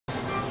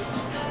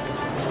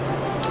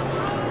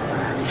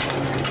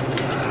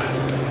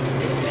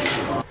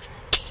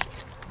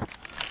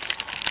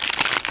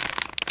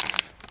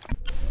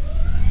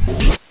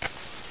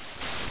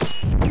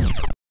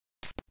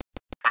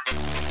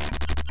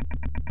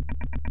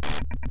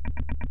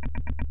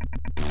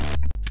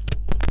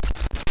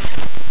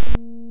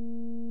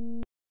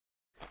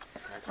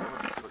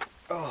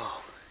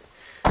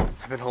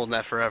been holding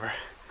that forever.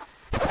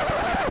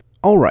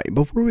 Alright,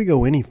 before we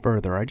go any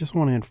further, I just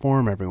want to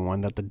inform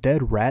everyone that the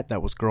dead rat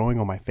that was growing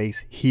on my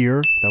face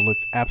here, that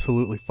looks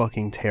absolutely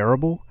fucking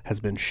terrible, has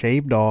been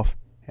shaved off,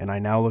 and I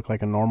now look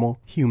like a normal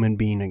human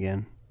being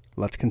again.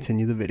 Let's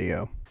continue the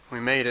video.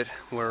 We made it.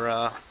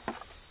 We're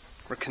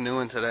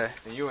canoeing today.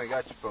 And you ain't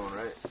got your phone,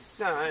 right?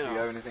 No, I know. Do you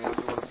have anything else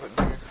you want to put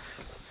in here?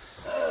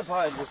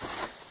 Probably just...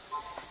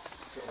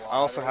 I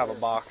also have a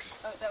box,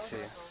 too.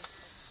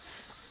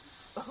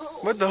 Oh.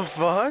 What the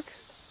fuck?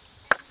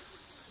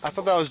 I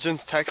thought that was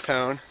Jen's text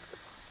tone.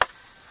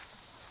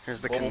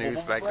 Here's the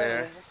canoes back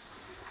there.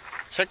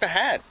 Check the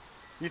hat.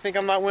 You think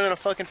I'm not winning a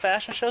fucking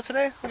fashion show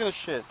today? Look at this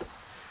shit.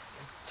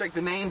 Check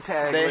the name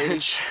tag,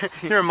 ladies.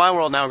 You're in my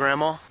world now,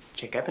 Grandma.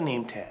 Check out the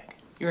name tag.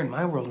 You're in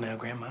my world now,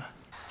 Grandma.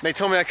 They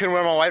told me I couldn't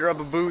wear my white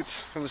rubber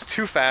boots. It was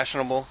too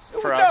fashionable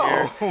for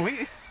out here.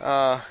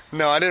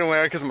 No, I didn't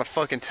wear it because my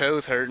fucking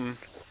toes hurting.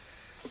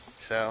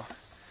 So,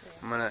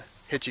 I'm gonna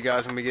hit you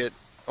guys when we get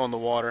on the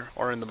water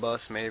or in the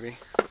bus, maybe.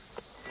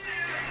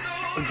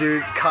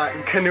 Dude,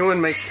 canoeing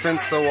makes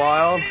Spence so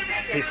wild.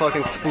 He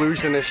fucking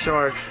splooged in his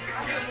shorts.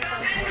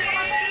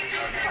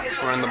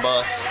 We're in the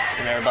bus,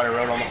 and everybody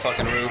rode on the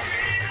fucking roof.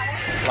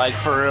 Like,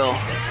 for real.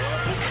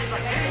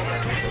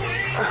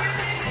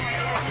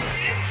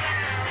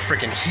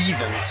 Freaking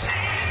heathens.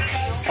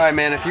 Alright,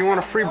 man, if you want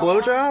a free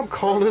blowjob,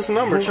 call this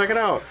number. Check it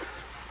out.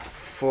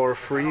 For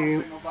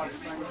free...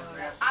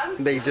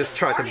 They just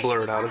tried to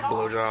blur it out as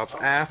blowjobs.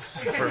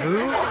 Asks for who?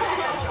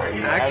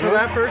 Ask for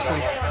that person.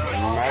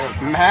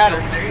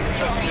 Matter.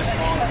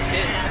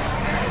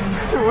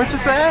 What you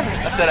said?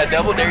 I said I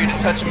double dare you to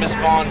touch Miss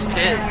Vaughn's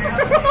tit.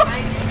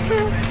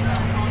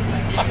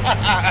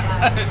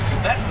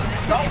 That's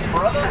assault,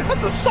 brother.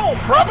 That's assault,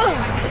 brother.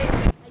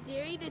 I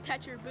dare you to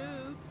touch your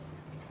boobs.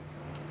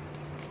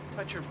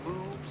 Touch your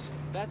boobs.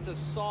 That's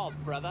assault,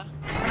 brother.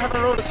 I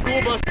haven't rode a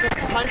school bus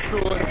since high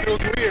school, and it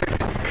feels weird.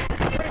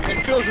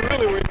 It feels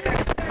really weird.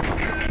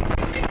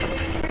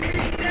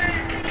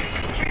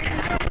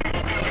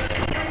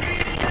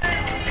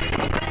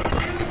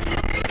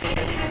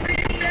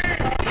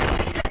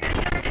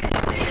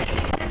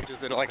 Just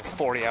did like a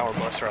 40-hour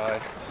bus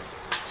ride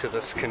to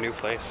this canoe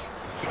place.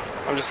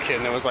 I'm just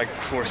kidding. It was like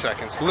 4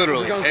 seconds.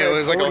 Literally, it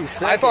was like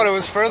I thought it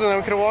was further than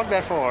we could have walked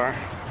that far.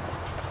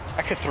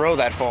 I could throw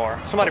that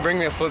far. Somebody bring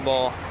me a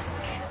football.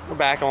 We're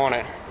back on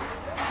it.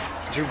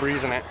 Drew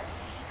Brees in it.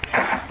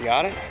 You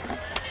got it?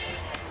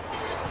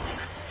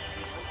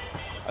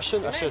 I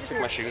should have took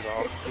my shoes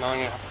off. Now I'm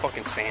gonna have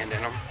fucking sand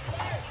in them.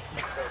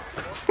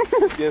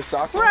 You have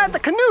socks on? We're at the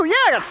canoe. Yeah,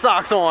 I got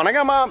socks on. I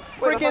got my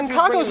freaking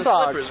taco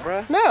socks.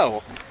 Slippers,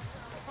 No.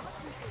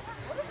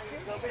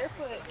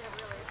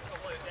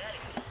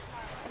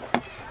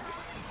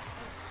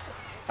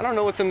 I don't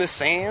know what's in this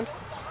sand.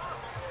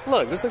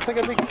 Look, this looks like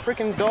a big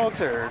freaking dog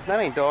turd. That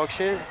ain't dog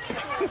shit.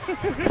 We're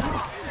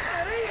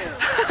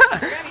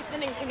gonna be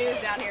sending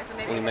canoes down here, so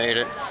maybe We made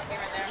it. right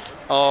there.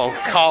 Oh,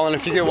 Colin,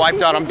 if you get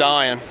wiped out, I'm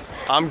dying.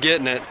 I'm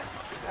getting it.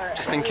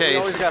 Just in case. You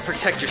always gotta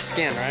protect your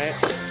skin, right?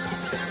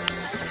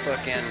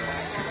 Fucking...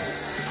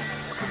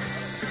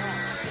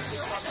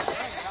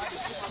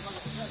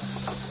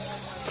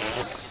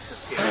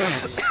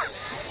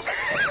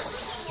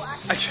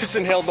 I just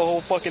inhaled the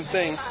whole fucking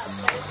thing.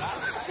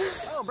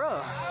 Oh,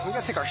 bro, we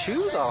gotta take our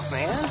shoes off,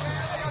 man.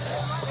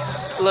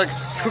 Look,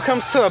 who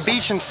comes to a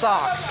beach in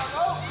socks?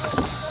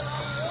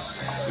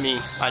 Me,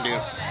 I do.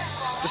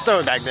 Just throw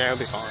it back there, it'll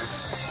be fine.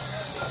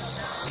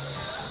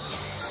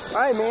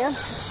 Alright, man.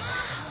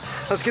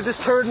 Let's get this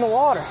turd in the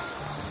water.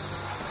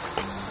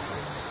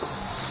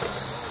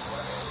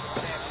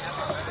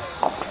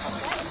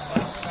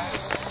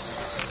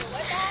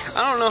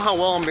 I don't know how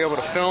well I'm gonna be able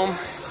to film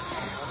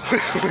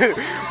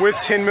with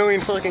 10 million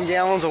fucking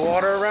gallons of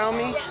water around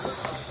me.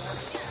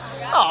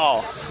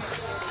 Oh.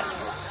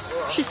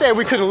 She said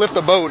we couldn't lift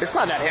the boat. It's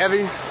not that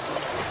heavy.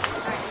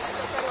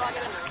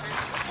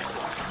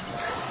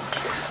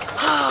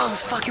 Oh,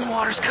 this fucking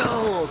water's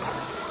cold.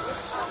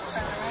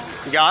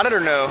 You got it or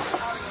no?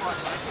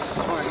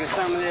 Oh, get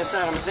some of this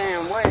out of my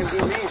damn way and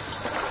get in.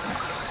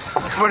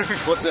 What if we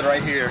flipped it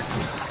right here?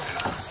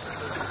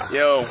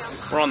 Yo,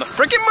 we're on the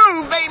freaking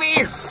move,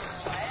 baby!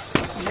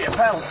 Yeah,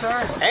 paddle,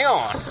 sir. Hang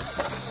on.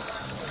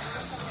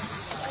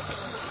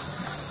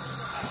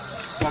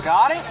 You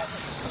got it?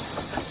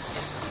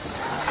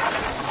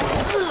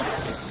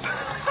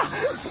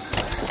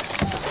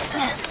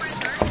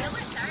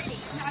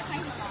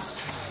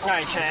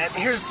 Alright, Chad,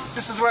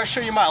 this is where I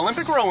show you my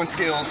Olympic rowing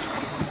skills.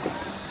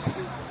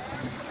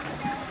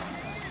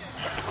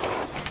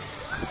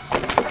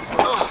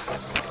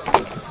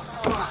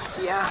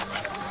 Yeah,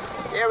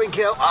 there we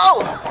go.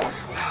 Oh!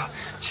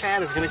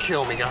 Chad is gonna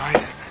kill me,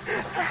 guys.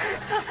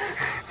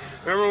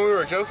 Remember when we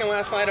were joking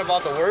last night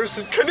about the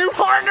worst canoe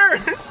partner?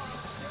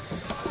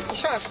 He's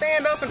trying to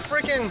stand up and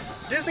freaking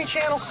Disney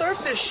Channel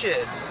surf this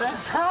shit.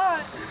 That's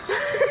right.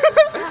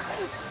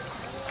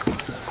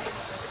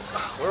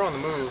 We're on the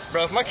move.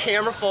 Bro, if my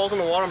camera falls in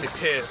the water, I'm gonna be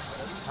pissed.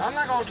 I'm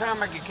not gonna try to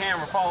make your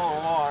camera fall in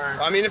the water.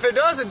 I mean, if it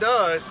does, it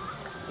does.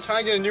 I'm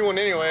trying to get a new one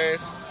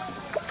anyways.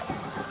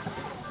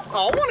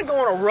 Oh, I want to go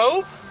on a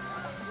rope.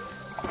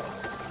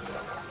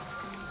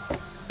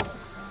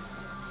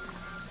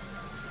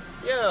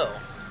 Yo,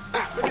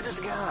 look at this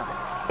guy.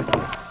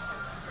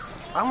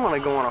 I want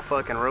to go on a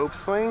fucking rope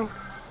swing.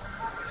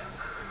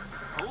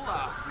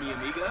 Hola, mi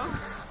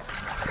amigos.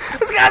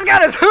 This guy's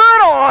got his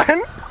hood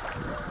on.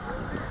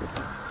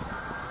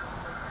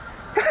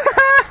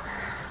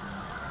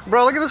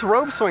 Bro, look at this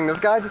rope swing. This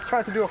guy just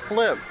tried to do a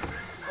flip.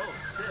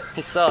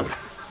 He sucked.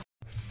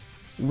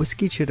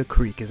 Whiskey Chitto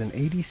Creek is an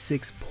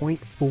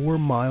 86.4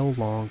 mile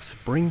long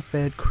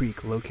spring-fed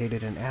creek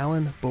located in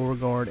Allen,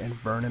 Beauregard, and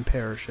Vernon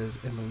parishes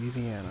in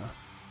Louisiana.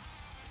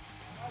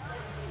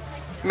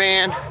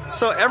 Man,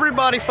 so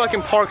everybody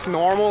fucking parks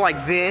normal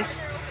like this,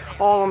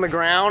 all on the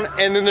ground,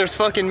 and then there's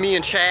fucking me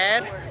and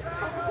Chad.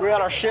 We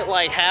got our shit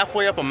like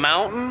halfway up a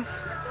mountain.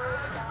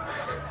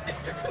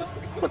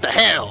 What the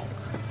hell?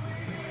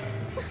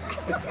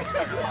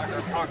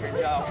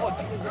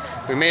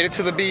 We made it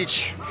to the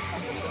beach.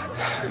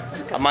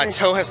 My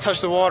toe has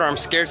touched the water. I'm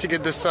scared to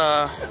get this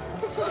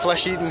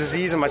flesh-eating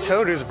disease in my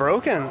toe. Dude, it's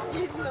broken.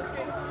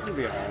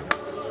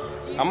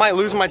 I might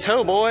lose my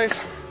toe, boys.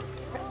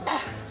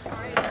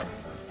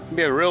 It'll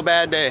be a real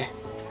bad day.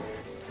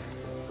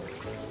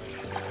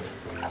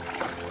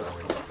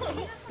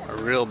 A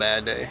real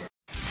bad day.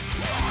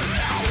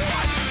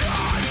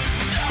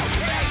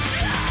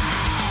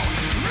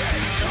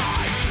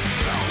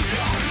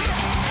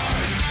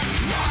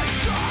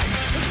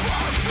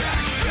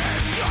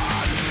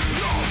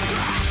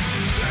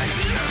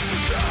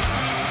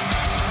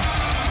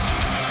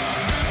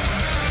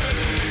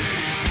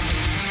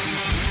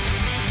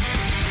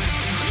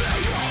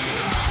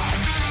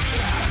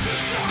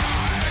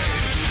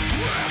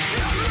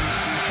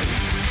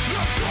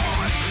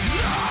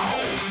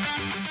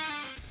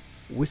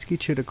 Whiskey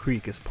Chitto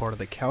Creek is part of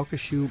the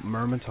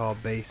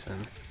Calcasieu-Mermentau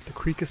Basin. The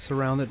creek is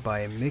surrounded by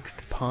a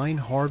mixed pine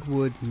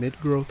hardwood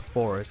mid-growth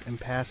forest and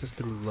passes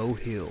through low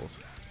hills.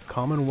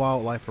 Common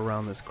wildlife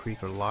around this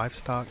creek are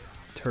livestock,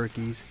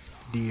 turkeys,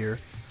 deer,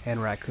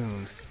 and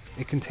raccoons.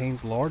 It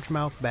contains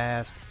largemouth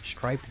bass,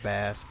 striped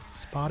bass,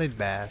 spotted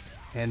bass,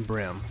 and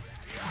brim.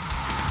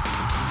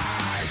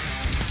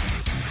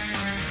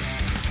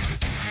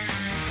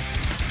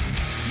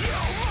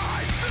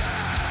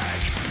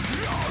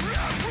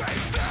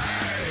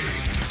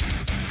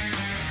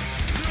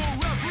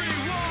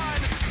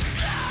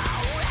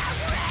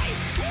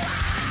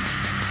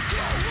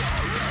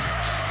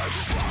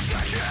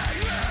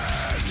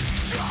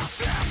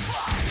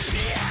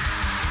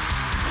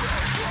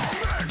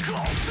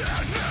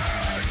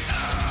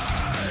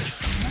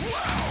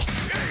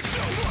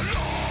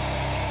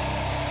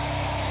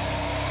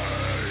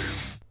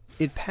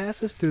 It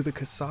passes through the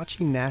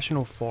Kisatchie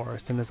National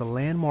Forest and is a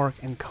landmark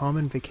and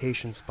common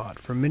vacation spot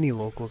for many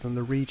locals in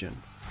the region.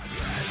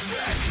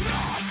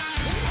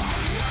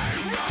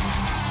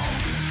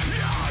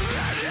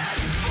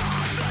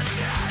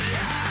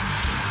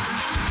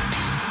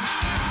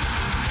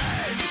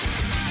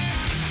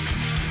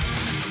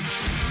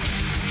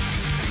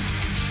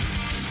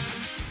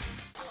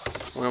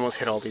 We almost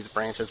hit all these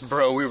branches.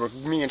 Bro,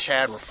 me and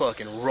Chad were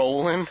fucking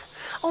rolling.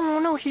 Oh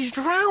no, he's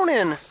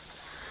drowning.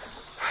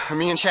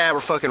 Me and Chad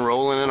were fucking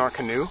rolling in our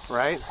canoe,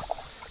 right?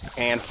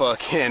 And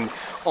fucking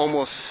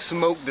almost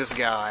smoked this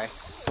guy.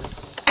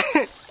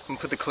 I'm gonna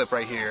put the clip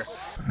right here.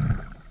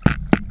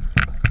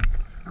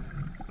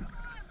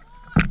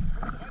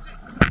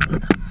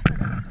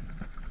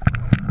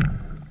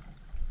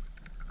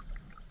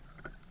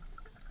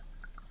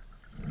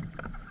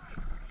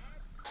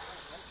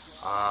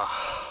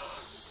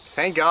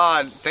 Thank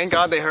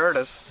God they heard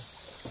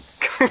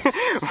us.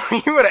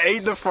 We would have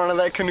ate the front of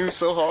that canoe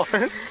so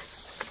hard.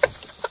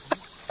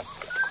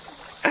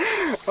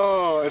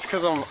 Oh, it's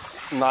because I'm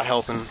not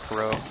helping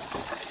row. You're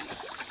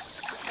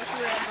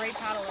a great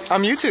paddler.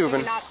 I'm YouTubing.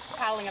 You're not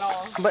paddling at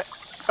all. But,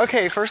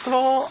 okay, first of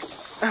all...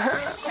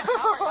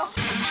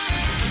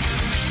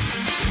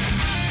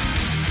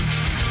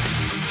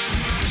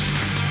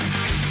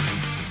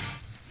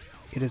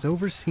 It is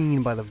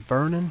overseen by the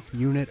Vernon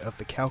unit of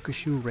the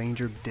Calcasieu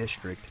Ranger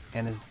District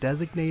and is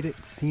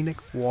designated Scenic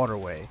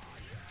Waterway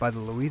by the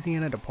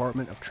Louisiana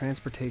Department of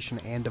Transportation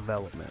and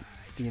Development.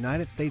 The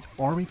United States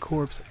Army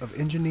Corps of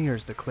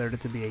Engineers declared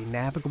it to be a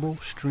navigable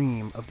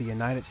stream of the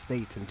United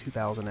States in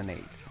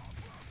 2008.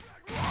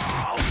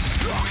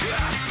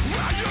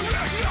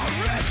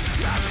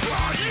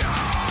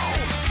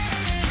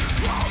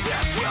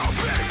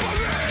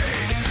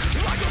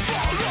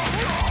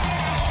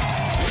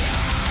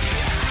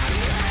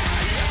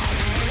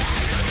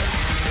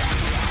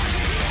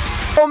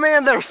 Oh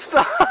man, they're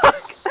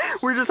stuck!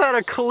 We just had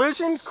a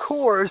collision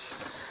course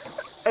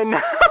and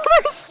now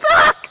they're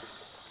stuck!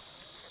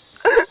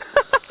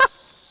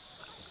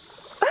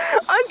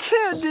 I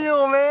can't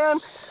deal, man.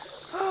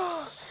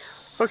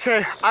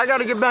 Okay, I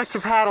gotta get back to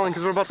paddling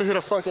because we're about to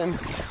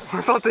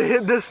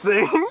hit this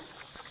thing.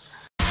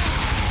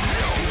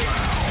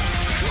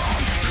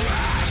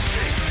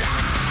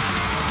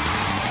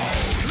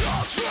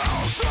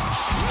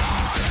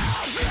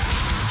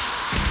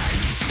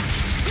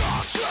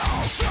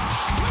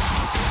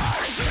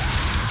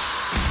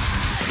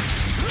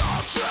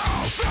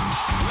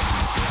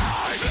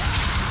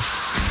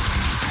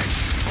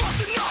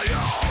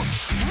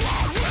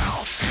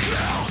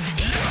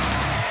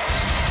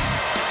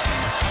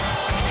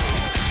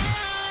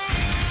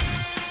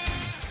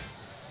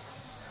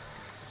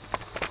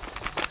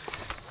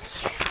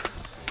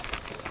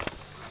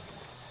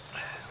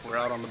 We're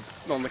out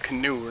on the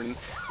canoe and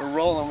we're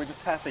rolling. We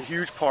just passed a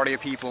huge party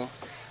of people.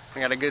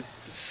 We got a good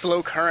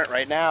slow current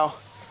right now.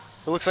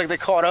 It looks like they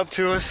caught up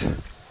to us.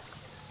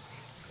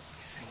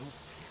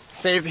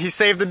 He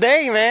saved the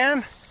day,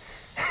 man.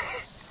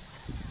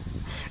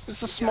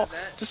 Just a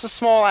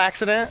small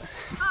accident.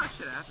 Oh,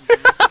 shit happened. He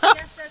got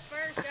stuck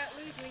first, got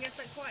loose, and he got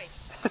stuck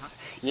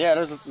twice. Yeah,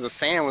 the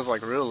sand was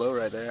like real low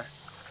right there.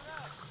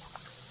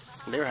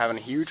 They were having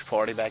a huge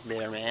party back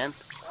there, man.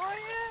 Oh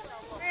yeah.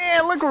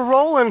 Man, look, we're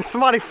rolling.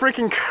 Somebody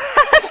freaking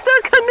crashed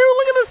their canoe.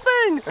 Look at this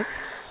thing.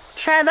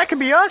 Chad, that could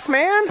be us,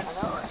 man.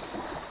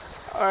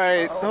 All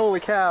right. Holy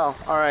cow.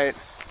 All right.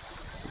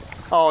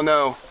 Oh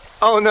no.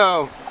 Oh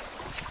no.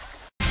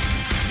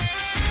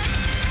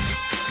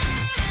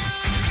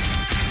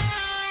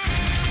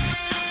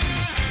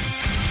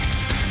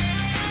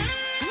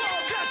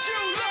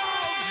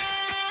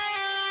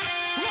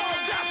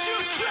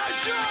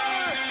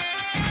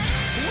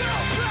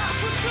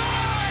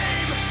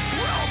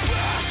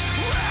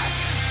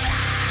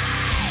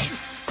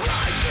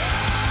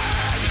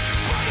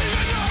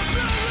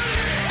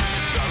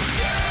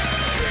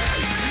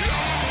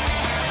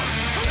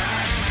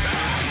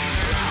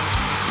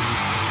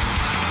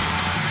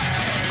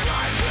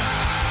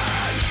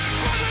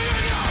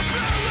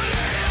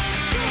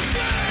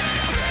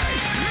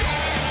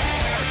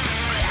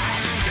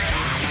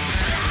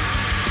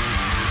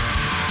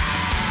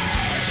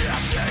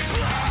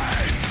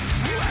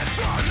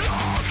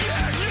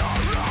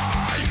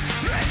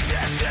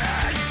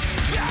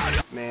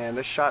 Man,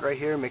 this shot right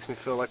here makes me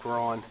feel like we're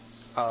on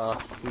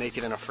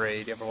Naked and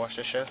Afraid. You ever watch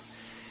this show?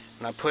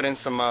 And I put in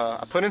some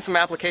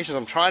applications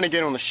I'm trying to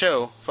get on the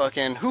show.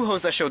 Fucking, who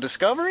hosts that show?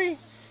 Discovery?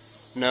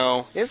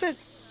 No. Is it?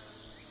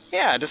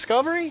 Yeah,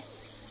 Discovery?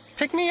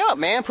 Pick me up,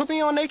 man. Put me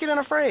on Naked and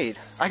Afraid.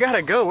 I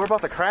gotta go. We're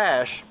about to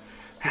crash.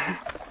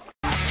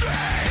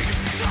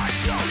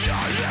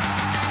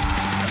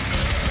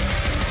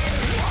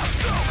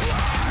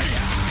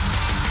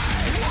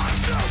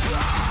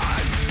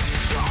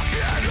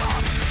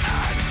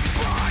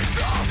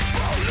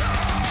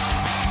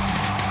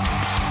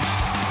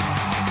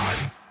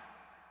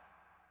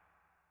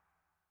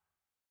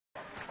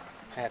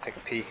 I gotta take a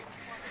pee.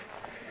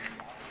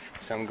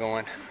 So I'm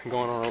going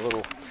on a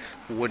little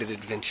wooded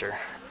adventure.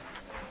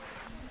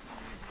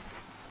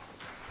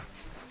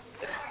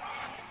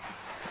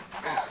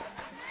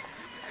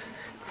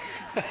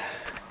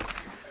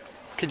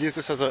 Could use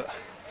this as a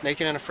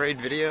Naked and Afraid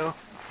video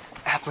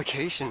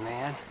application,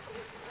 man.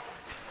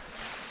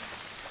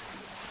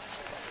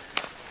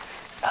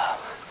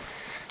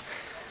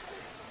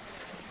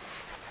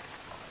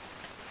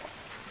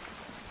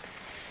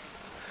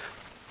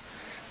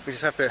 We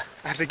just I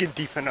have to get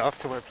deep enough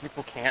to where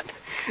people can't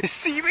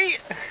see me.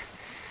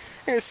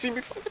 They're gonna see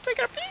me fucking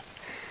taking a pee.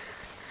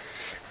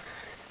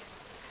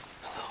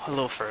 A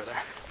little further.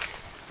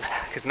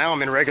 Because now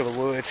I'm in regular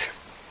woods.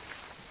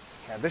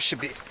 Yeah, this should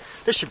be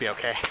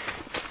okay.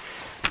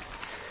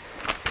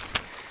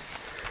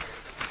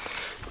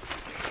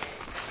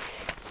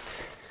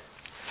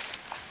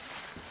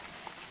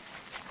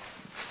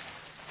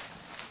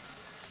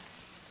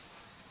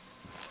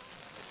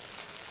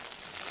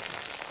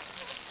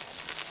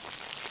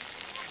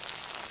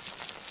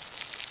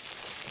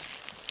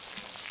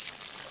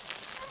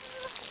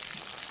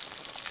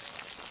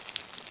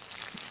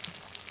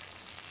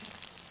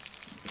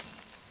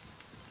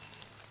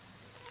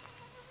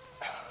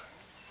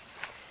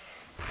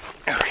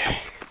 Okay,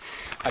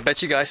 I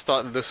bet you guys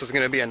thought that this was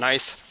going to be a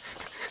nice,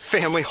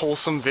 family,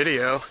 wholesome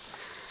video.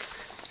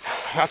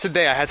 Not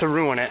today, I had to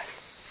ruin it.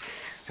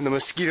 And the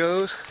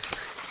mosquitoes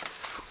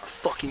are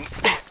fucking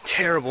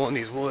terrible in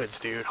these woods,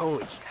 dude.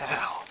 Holy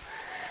cow.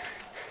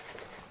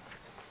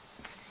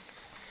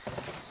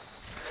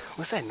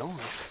 What's that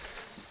noise?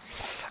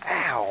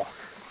 Ow.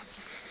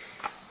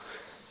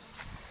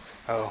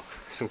 Oh,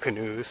 some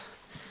canoes.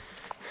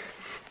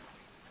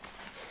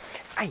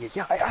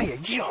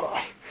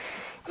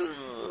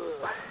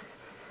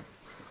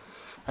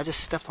 I just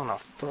stepped on a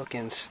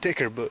fucking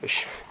sticker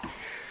bush.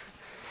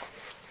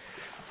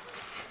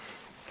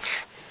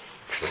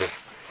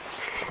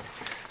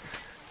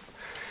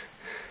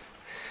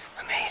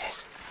 I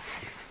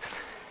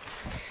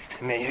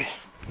made it.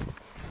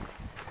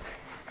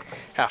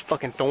 Got a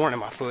fucking thorn in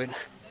my foot.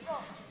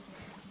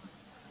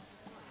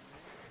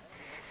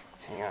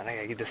 Hang on, I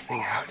gotta get this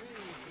thing out.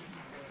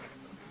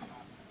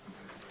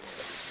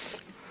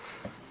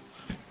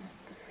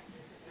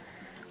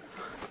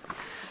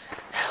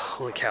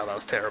 Holy cow, that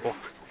was terrible.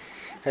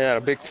 I had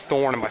a big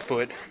thorn in my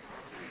foot.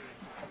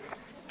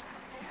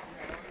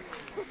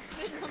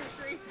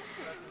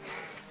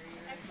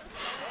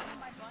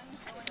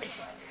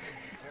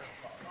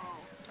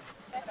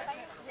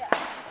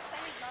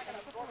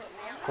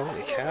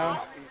 Holy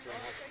cow.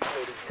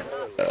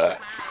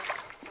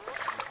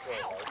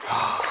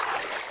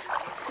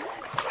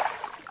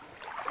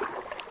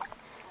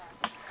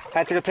 I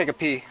had to go take a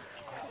pee.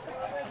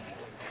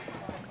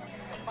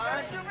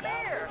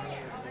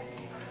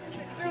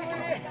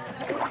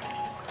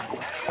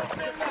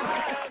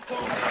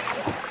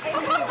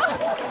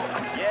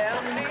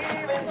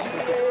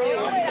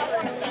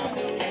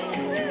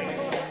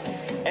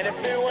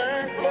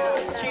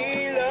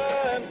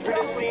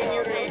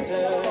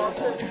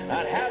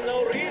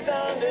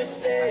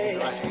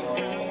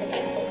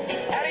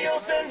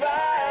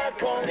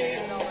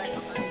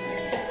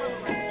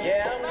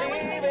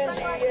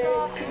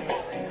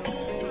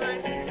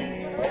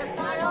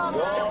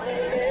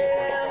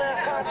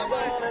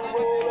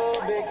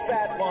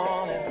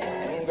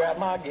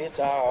 My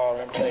guitar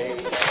and play. I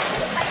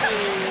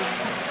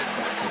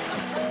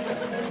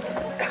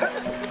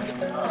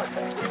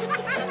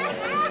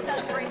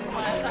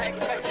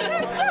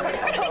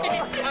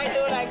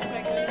knew what I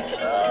expected.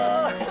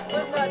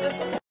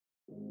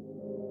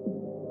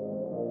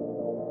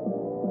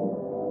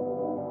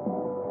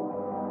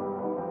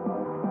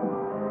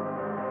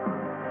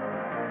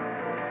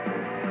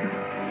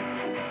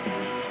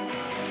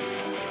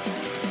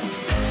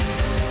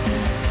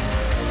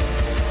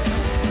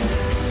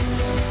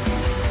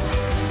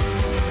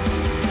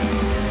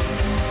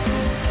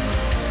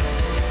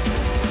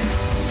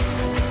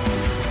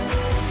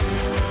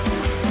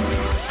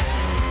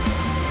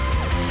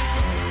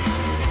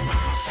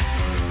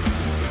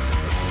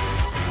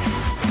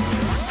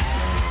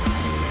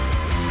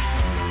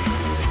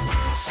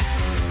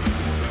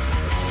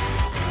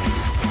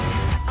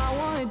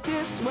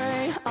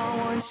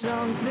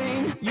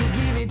 Something, you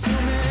give it to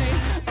me,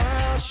 or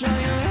I'll show you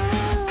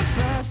how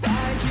fast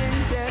I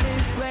can tear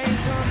this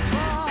place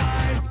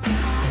apart.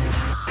 Oh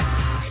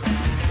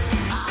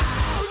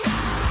no,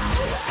 here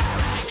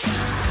it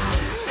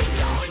comes. It's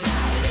going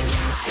out of the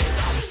guy. It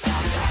doesn't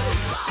stop till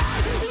it's far.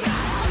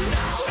 Now I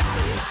know how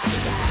to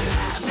make it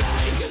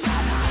happy, 'cause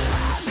I'm not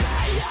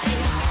happy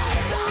anymore.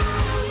 Oh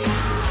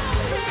no,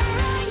 here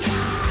I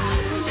go.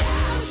 Now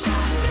I'm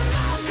trying to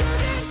knock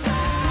it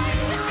inside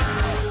now.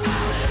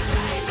 Oh, let's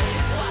face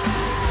this way.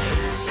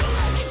 So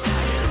let's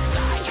continue to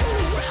cycle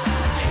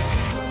rage.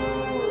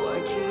 Oh, why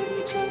can't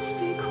you just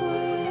be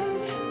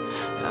quiet?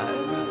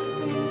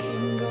 Everything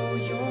can go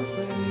your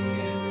way.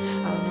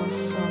 I know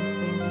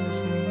something's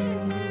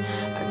missing.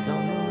 I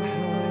don't know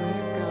how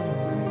it got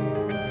away.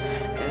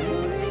 And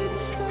we need to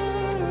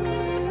start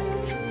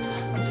it.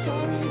 I'm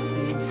sorry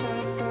things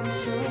have been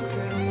so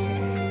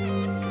great,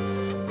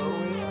 but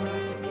we'll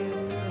have to get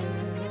through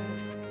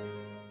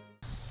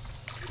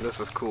it. This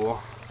is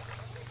cool.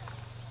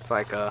 It's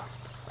like an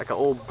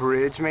old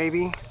bridge,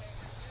 maybe.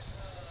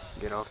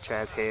 Get off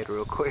Chad's head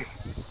real quick.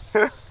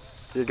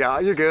 You're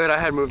good. I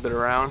had moved it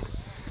around.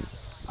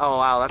 Oh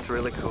wow, that's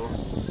really cool.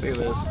 Look at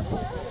this.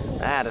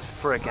 That is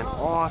freaking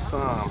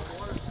awesome.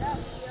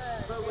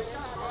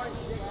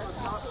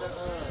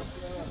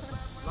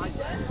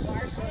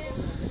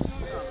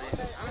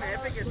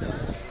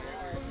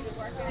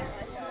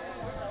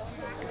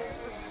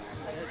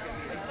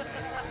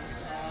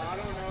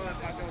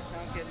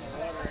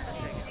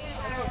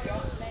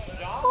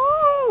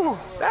 Ooh,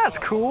 that's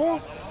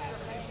cool.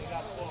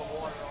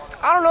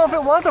 I don't know if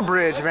it was a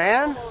bridge,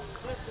 man.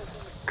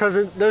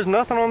 Because there's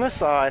nothing on this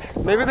side.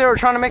 Maybe they were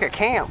trying to make a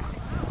camp.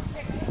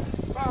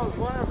 I was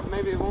wondering if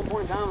maybe at one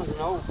point in time it was an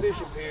old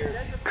fishing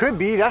pier. Could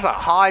be. That's a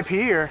high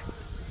pier.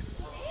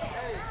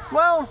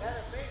 Well,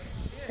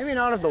 maybe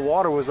not if the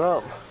water was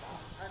up.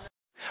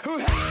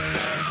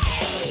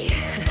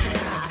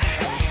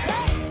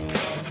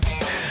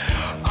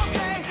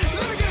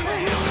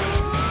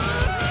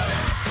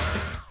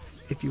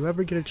 If you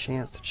ever get a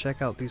chance to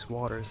check out these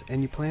waters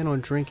and you plan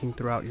on drinking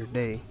throughout your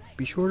day,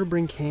 be sure to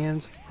bring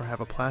cans or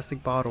have a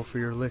plastic bottle for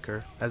your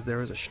liquor, as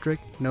there is a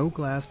strict no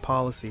glass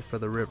policy for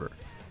the river.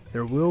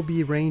 There will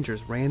be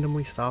rangers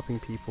randomly stopping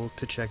people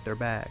to check their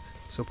bags,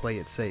 so play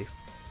it safe.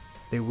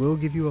 They will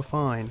give you a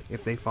fine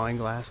if they find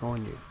glass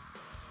on you.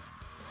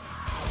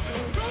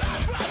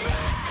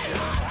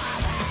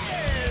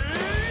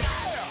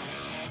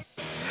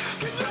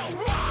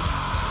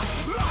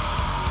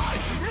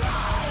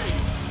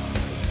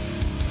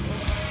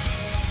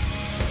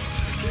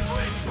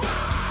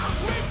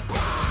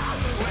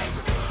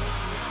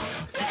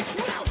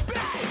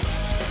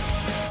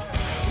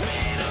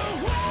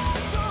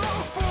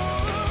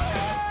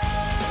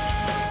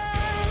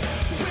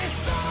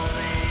 It's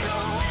only a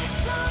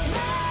waste of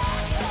my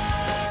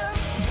time,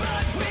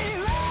 but we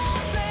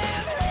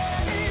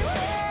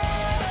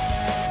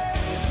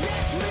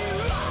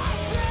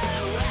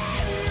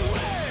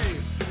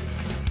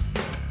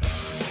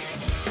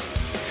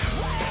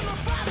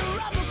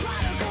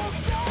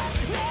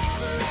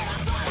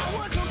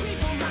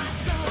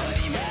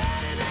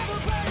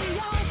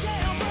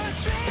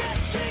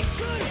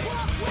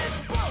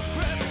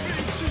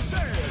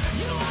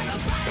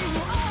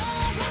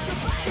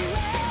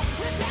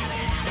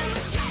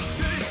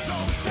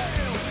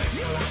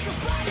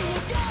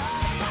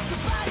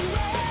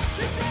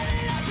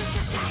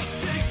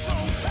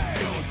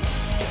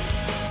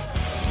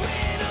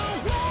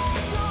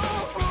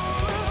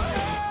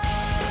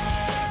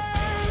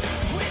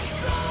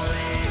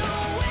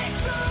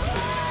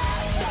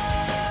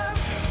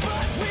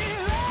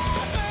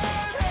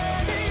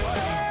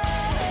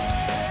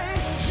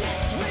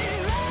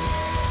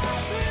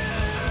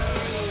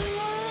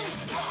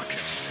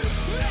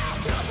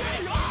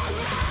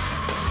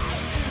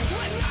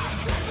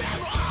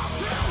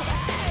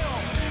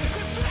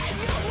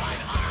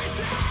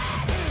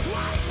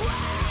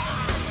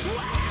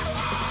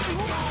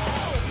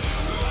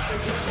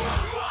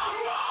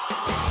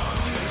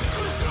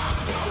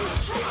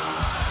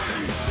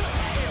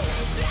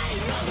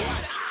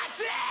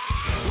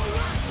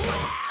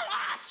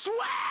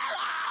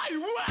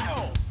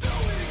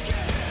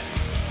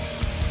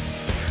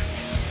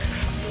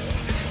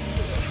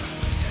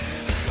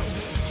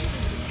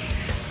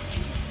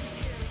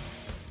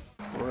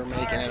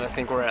making it. I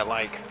think we're at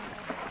like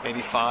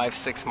maybe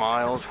 5-6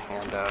 miles,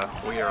 and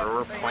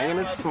we're playing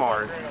it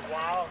smart.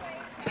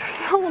 Just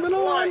holding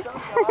on.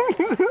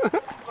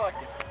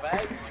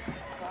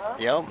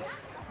 Yep.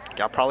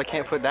 Y'all probably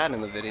can't put that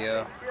in the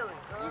video.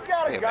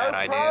 Be a bad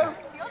idea.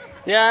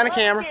 Yeah, and a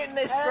camera.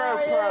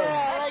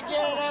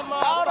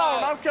 Hold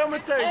on, I'm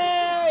coming to you.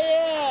 Hell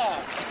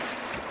yeah!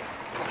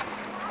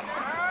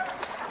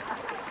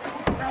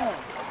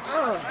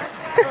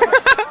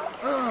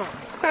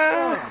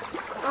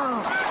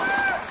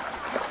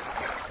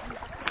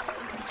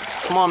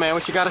 Come on, man.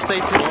 What you got to say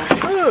to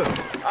him?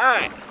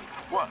 Alright,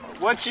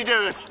 what you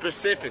doing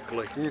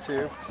specifically?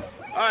 YouTube.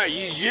 Alright,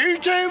 you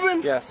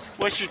YouTubing? Yes.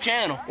 What's your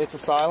channel?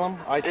 ItsAsylum.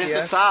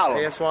 ItsAsylum.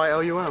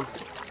 ASYLUM.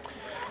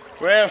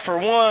 Well, for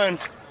one,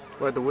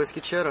 We're at the Whiskey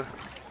Chitto.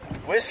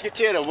 Whiskey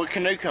Chitto, what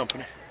canoe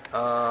company?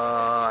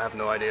 I have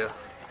no idea.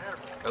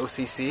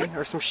 OCC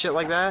or some shit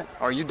like that?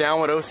 Are you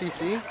down with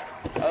OCC?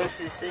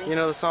 OCC? You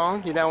know the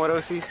song? You down with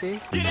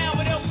OCC?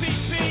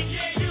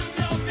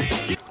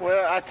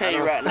 Well, I tell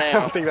you right I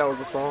now, don't think that was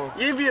the song.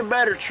 give you a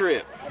better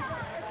trip.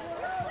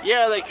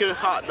 Yeah, they cook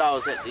hot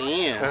dogs at the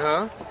end.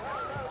 Uh-huh.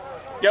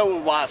 Go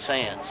with White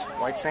Sands.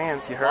 White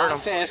Sands, you heard White him.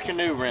 Sands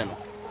canoe rental.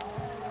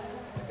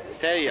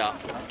 Tell y'all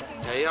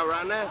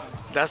right now.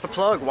 That's the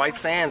plug, White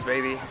Sands,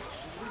 baby.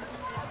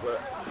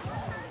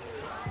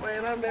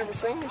 Man, I've never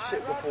seen this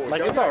shit before.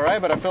 Like, it's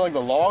alright, but I feel like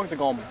the logs are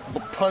gonna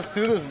bust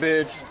through this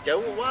bitch. Go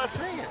with White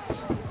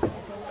Sands.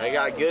 They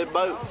got good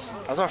boats.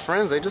 That's our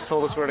friends, they just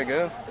told us where to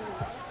go.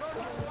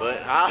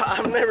 But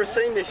I've never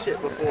seen this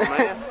shit before,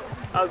 man.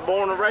 I was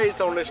born and raised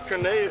on this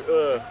canoe,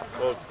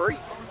 creek.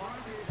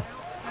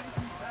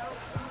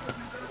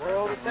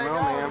 World of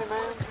technology,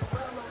 man.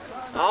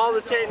 All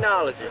the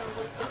technology.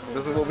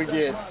 This is what we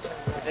get.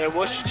 And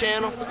what's your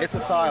channel?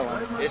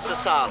 ItsAsylum.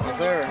 ItsAsylum. Yes,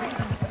 sir.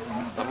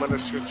 I'm gonna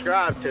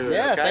subscribe to it.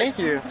 Yeah, okay? thank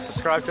you.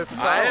 Subscribe to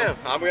ItsAsylum. I am.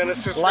 I'm gonna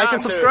subscribe. Like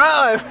and to it.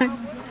 subscribe.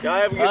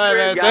 Y'all have a good All right, trip,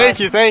 man. guys. Thank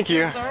you, thank you.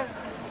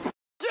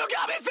 You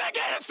got me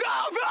thinking it's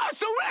over,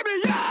 so let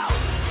me out.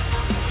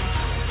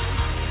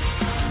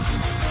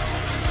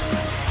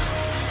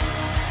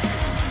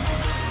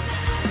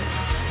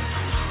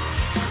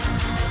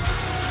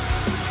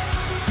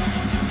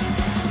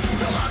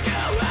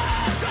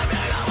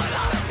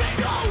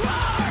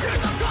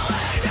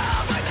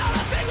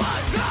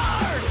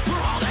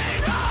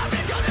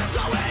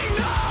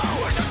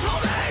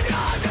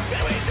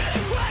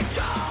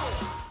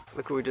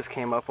 Look what we just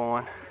came up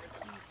on.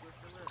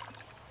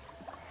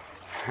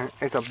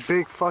 It's a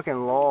big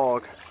fucking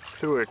log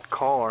through a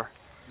car.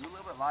 You a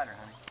little bit lighter,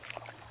 honey.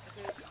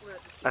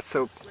 That's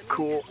so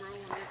cool.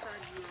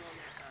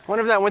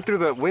 Wonder if that went through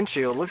the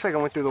windshield. Looks like it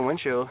went through the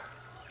windshield.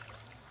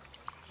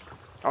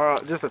 Or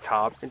just the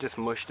top. It just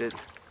mushed it.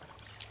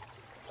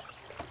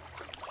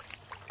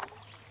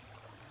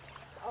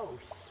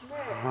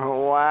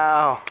 Oh,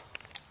 wow.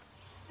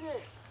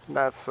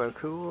 That's so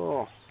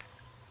cool.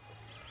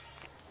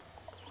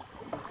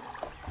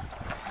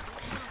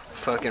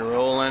 Fucking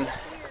rolling.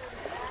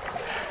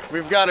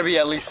 We've got to be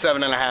at least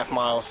 7.5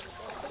 miles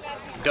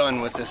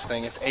done with this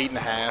thing. It's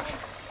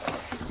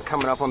 8.5.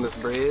 Coming up on this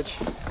bridge.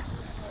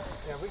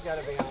 Yeah, we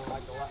gotta be on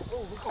like the last.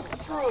 Oh, we're going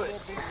through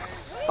it.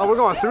 Oh, we're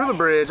going through the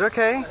bridge.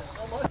 Okay.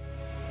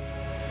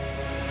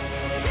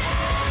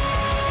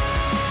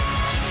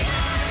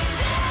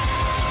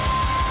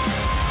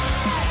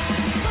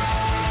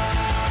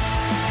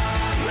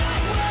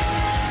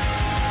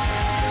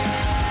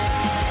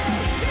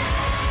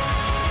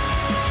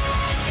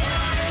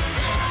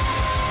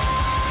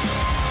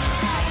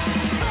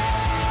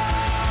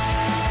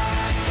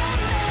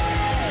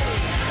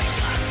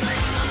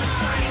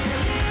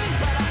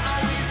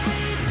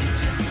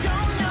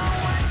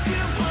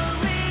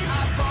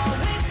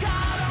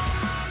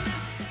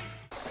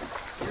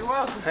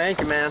 Thank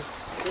you, man.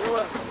 You're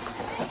welcome.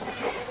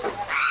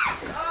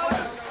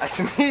 That's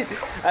neat.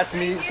 That's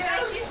neat.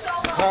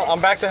 Oh,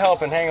 I'm back to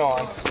helping. Hang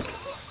on.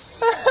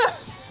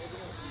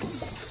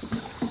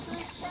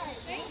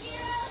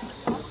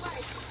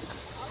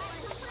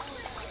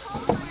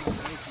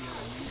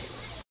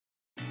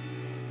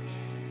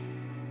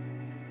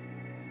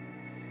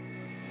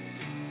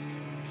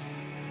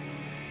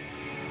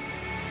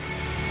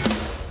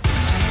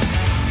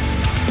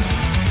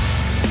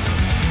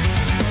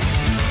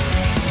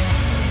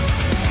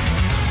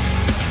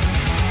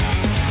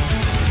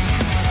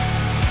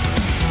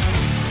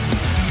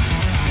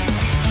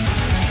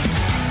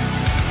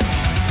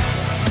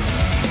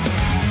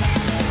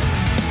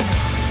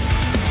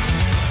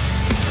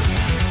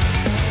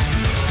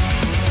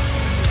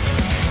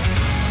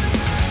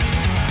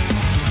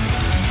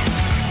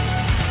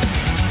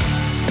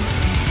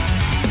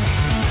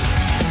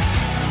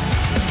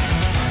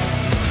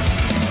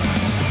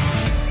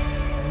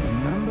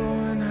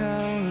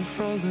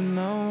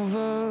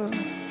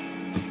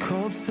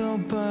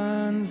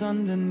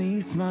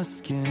 Underneath my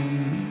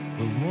skin,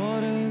 the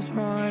water's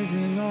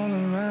rising all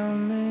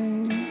around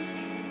me,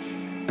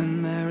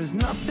 and there is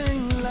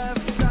nothing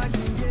left I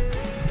can give.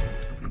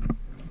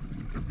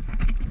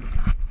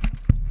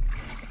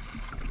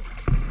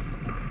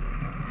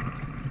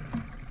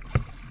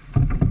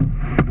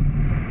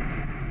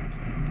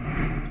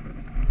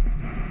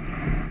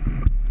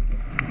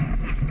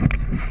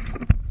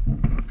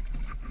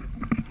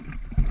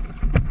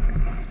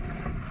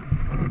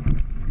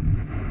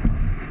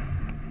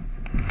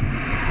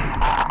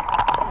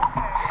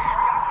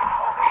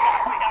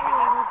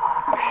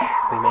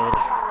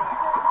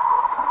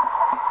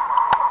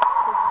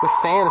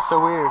 sand is so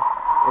weird.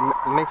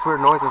 It makes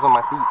weird noises on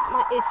my feet.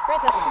 It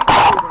spreads out my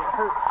feet and it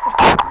hurts.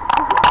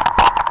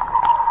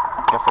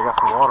 Guess I got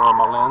some water on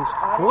my lens.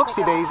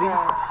 Whoopsie daisy.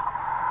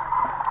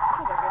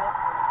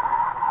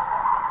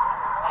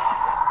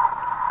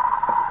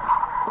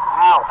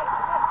 Ow.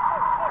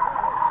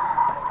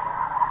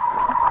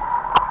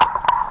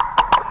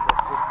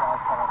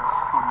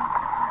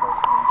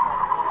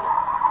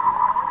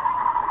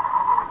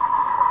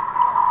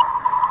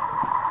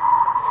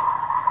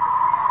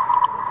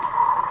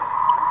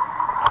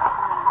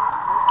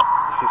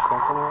 You see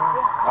Spencer anywhere?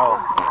 Oh,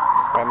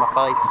 right in my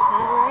face.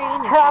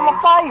 Right in my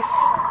face!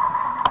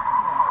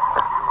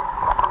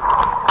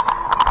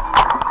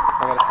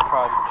 I got a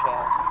surprise for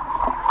Chad.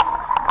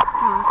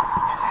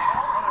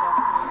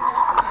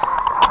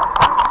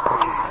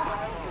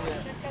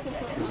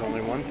 Okay. There's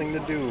only one thing to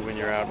do when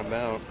you're out and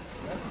about.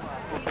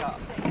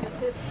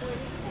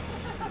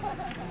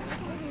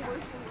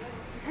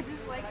 I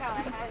just like how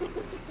I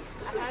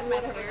had my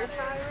hair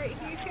tie right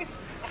here.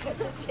 I had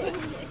to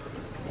change it.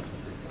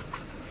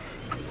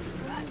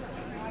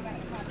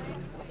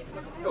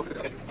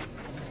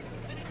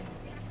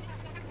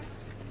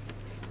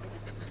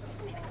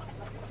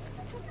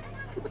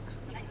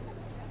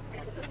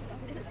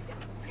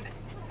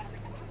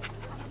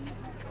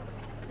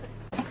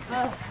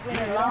 Oh, it's been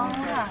a long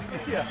time.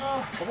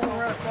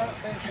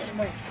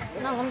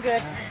 No, I'm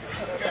good.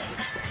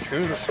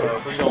 Screw the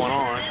smoke, what's going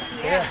on?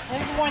 Yeah, I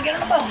just want to get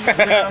on the boat.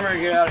 I'm ready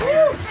to get out of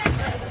here.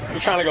 We're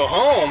trying to go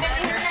home.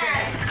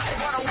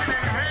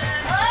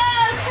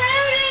 Oh,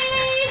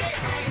 Cody!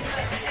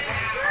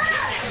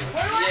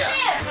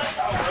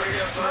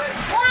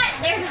 What?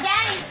 There's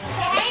Daddy.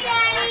 Say hey,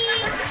 Daddy.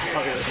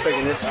 Okay, let's pick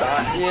in this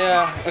spot.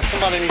 Yeah, if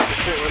somebody needs to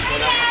sit with me,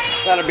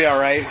 that'll be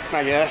alright,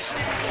 I guess.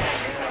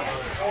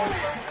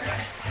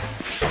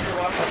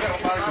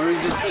 We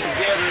just sit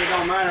together, it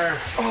don't matter.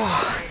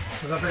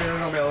 Because I think there's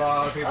going to be a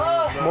lot of people.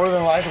 More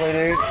than likely,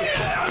 dude.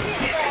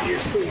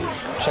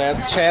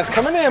 Chad's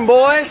coming in,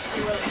 boys.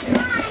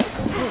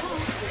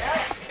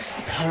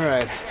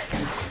 Alright.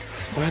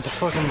 We're at the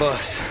fucking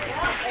bus.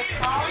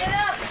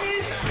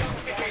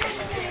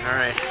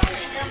 Alright.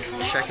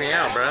 Check me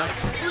out, bro.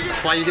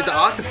 That's why you get the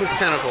octopus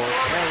tentacles.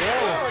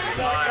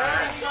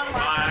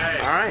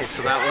 Alright,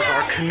 so that was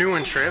our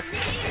canoeing trip.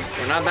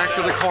 We're not back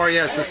to the car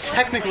yet, so it's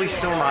technically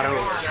still not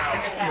over.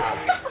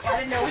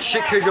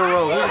 Shit could go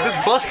wrong. This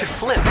bus could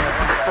flip,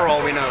 for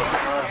all we know.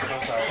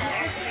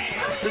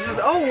 This is,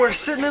 oh, we're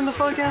sitting in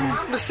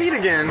the seat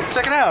again.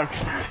 Check it out.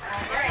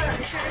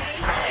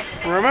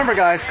 Remember,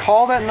 guys,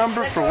 call that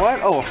number for what?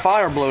 Oh, a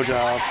fire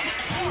blowjob.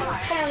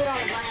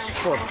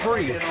 For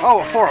free.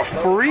 Oh, for a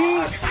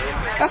free?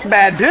 That's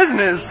bad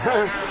business.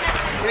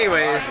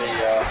 Anyways,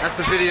 that's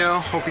the video.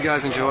 Hope you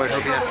guys enjoyed.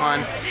 Hope you had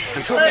fun.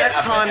 Until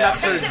next time,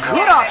 that's a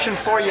good option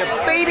for you,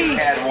 baby.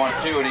 And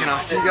I'll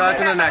see you guys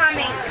in the next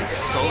one.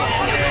 So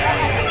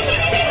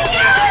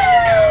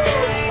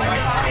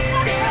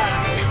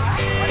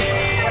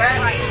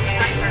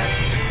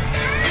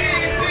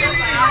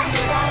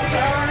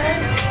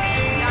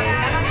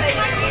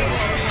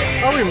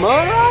are we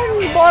mud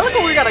riding? Boy, look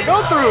what we gotta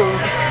go through.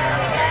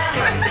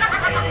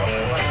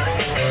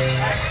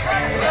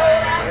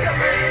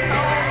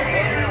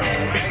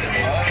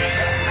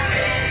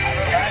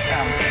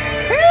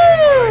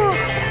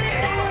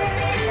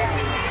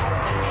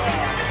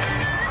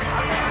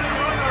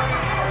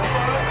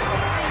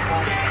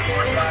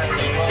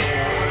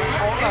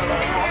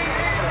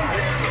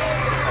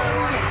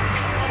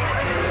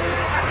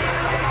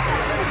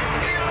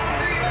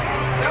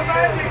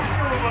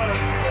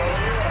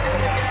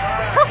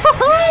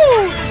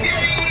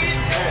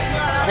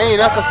 Ain't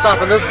nothing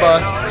stopping this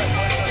bus.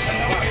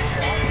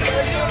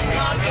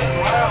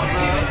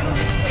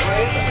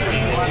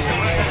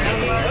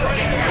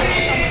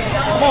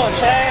 Come on,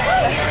 Chad.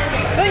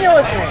 Sing it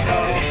with me.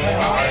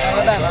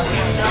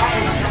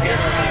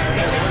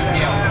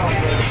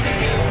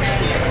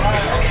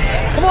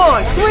 Come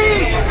on,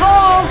 sweet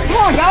home. Come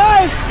on,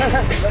 guys.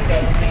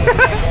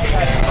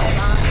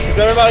 Is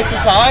everybody too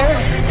tired?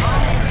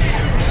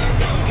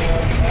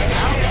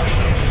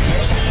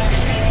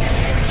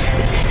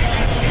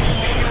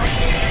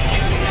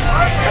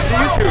 That's a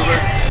YouTuber.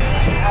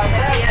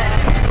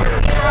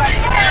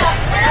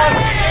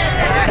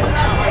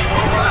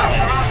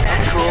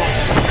 That's cool.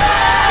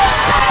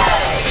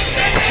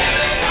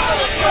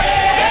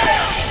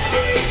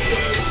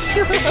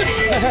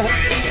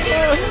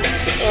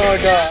 Oh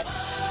God.